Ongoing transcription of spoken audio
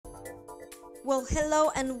Well,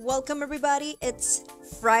 hello and welcome everybody. It's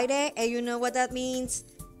Friday, and you know what that means.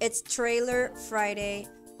 It's Trailer Friday.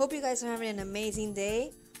 Hope you guys are having an amazing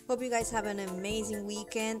day. Hope you guys have an amazing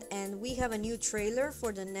weekend. And we have a new trailer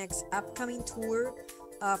for the next upcoming tour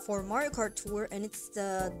for Mario Kart Tour, and it's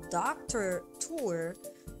the Doctor Tour.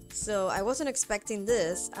 So I wasn't expecting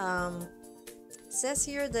this. Says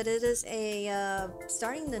here that it is a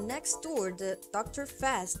starting the next tour. The Doctor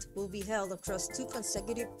Fest will be held across 2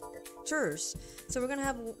 consecutive tours. So we're gonna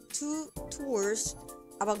have 2 tours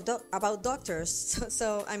about doctors.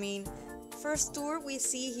 So I mean, first tour we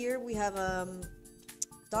see here we have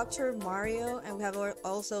Dr. Mario, and we have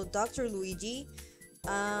also Dr. Luigi.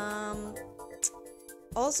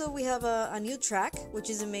 Also we have a new track, which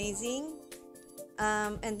is amazing.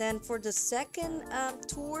 And then for the second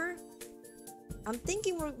tour, I'm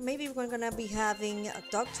thinking maybe we're gonna be having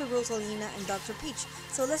Dr. Rosalina and Dr. Peach.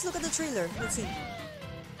 So let's look at the trailer. Let's see.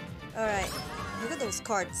 Alright, look at those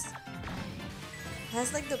cards. It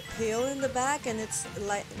has like the pill in the back, and it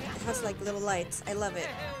has like little lights. I love it.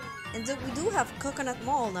 And we do have Coconut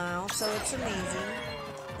Mall now, so it's amazing.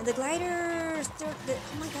 And the gliders, oh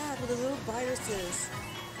my god, with the little viruses.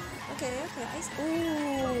 Okay.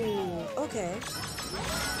 Ooh, okay.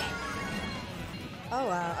 Oh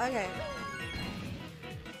wow, okay.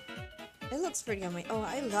 It looks pretty amazing. Oh,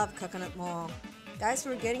 I love Coconut Mall. Guys,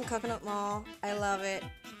 we're getting Coconut Mall. I love it.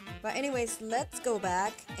 But anyways, let's go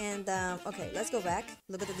back and okay, let's go back.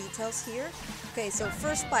 Look at the details here. Okay, so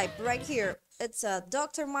first pipe right here. It's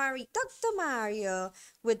Dr. Mario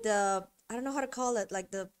with the, I don't know how to call it,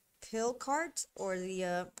 like the pill cart or the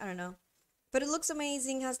I don't know. But it looks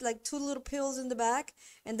amazing. Has like 2 little pills in the back,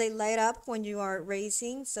 and they light up when you are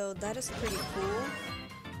racing. So that is pretty cool.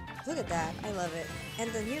 Look at that. I love it.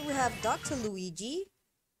 And then here we have Dr. Luigi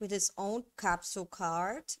with his own capsule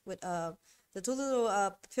card with the 2 little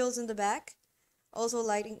pills in the back, also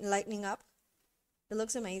lightening up. It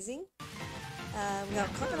looks amazing. We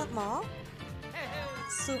have Coconut Mall.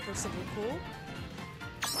 Super cool.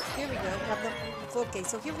 Here we go. We have okay,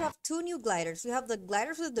 so here we have 2 new gliders. We have the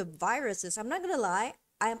gliders with the viruses. I'm not gonna lie,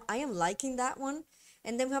 I am liking that one.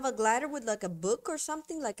 And then we have a glider with like a book or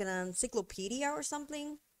something, like an encyclopedia or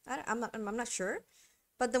something. I'm not sure.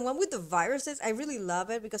 But the one with the viruses, I really love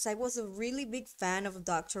it because I was a really big fan of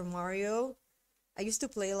Dr. Mario. I used to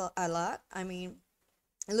play a lot. I mean,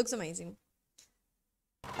 it looks amazing.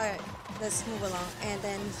 Alright, let's move along. And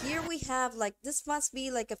then here we have like, this must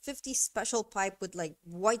be like a 50 special pipe with like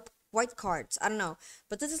white cards. I don't know.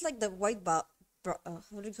 But this is like the white what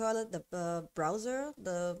do you call it? The browser?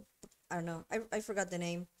 I don't know. I forgot the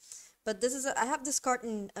name. But this is I have this card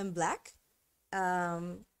in black.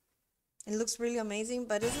 It looks really amazing,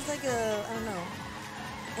 but this is like a, I don't know.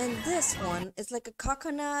 And this one is like a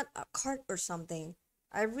coconut cart or something.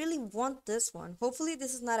 I really want this one. Hopefully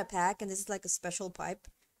this is not a pack and this is like a special pipe.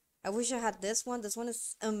 I wish I had this one. This one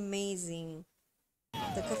is amazing.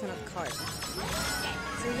 The coconut cart.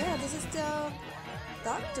 So yeah, this is the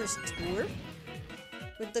Doctor's Tour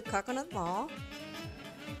with the Coconut Mall.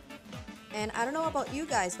 And I don't know about you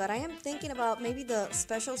guys, but I am thinking about maybe the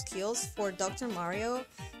special skills for Dr. Mario.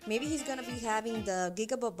 Maybe he's gonna be having the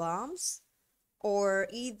Gigaba Bombs, or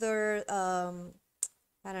either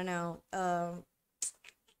I don't know, I'm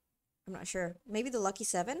not sure. Maybe the Lucky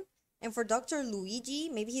 7. And for Dr. Luigi,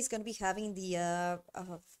 maybe he's gonna be having the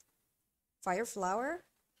Fire Flower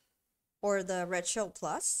or the Red Shell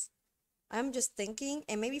Plus. I'm just thinking.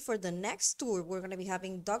 And maybe for the next tour, we're gonna be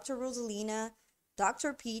having Dr. Rosalina,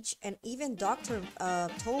 Dr. Peach, and even Dr.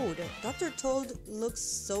 Toad. Dr. Toad looks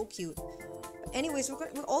so cute. Anyways,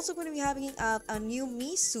 we're also going to be having a new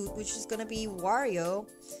Mii suit, which is going to be Wario.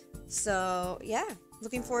 So, yeah,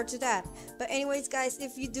 looking forward to that. But anyways, guys,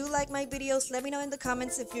 if you do like my videos, let me know in the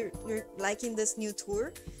comments if you're liking this new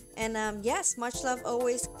tour. And yes, much love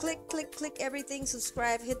always. Click everything,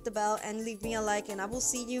 subscribe, hit the bell, and leave me a like. And I will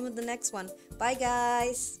see you in the next one. Bye,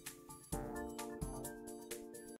 guys.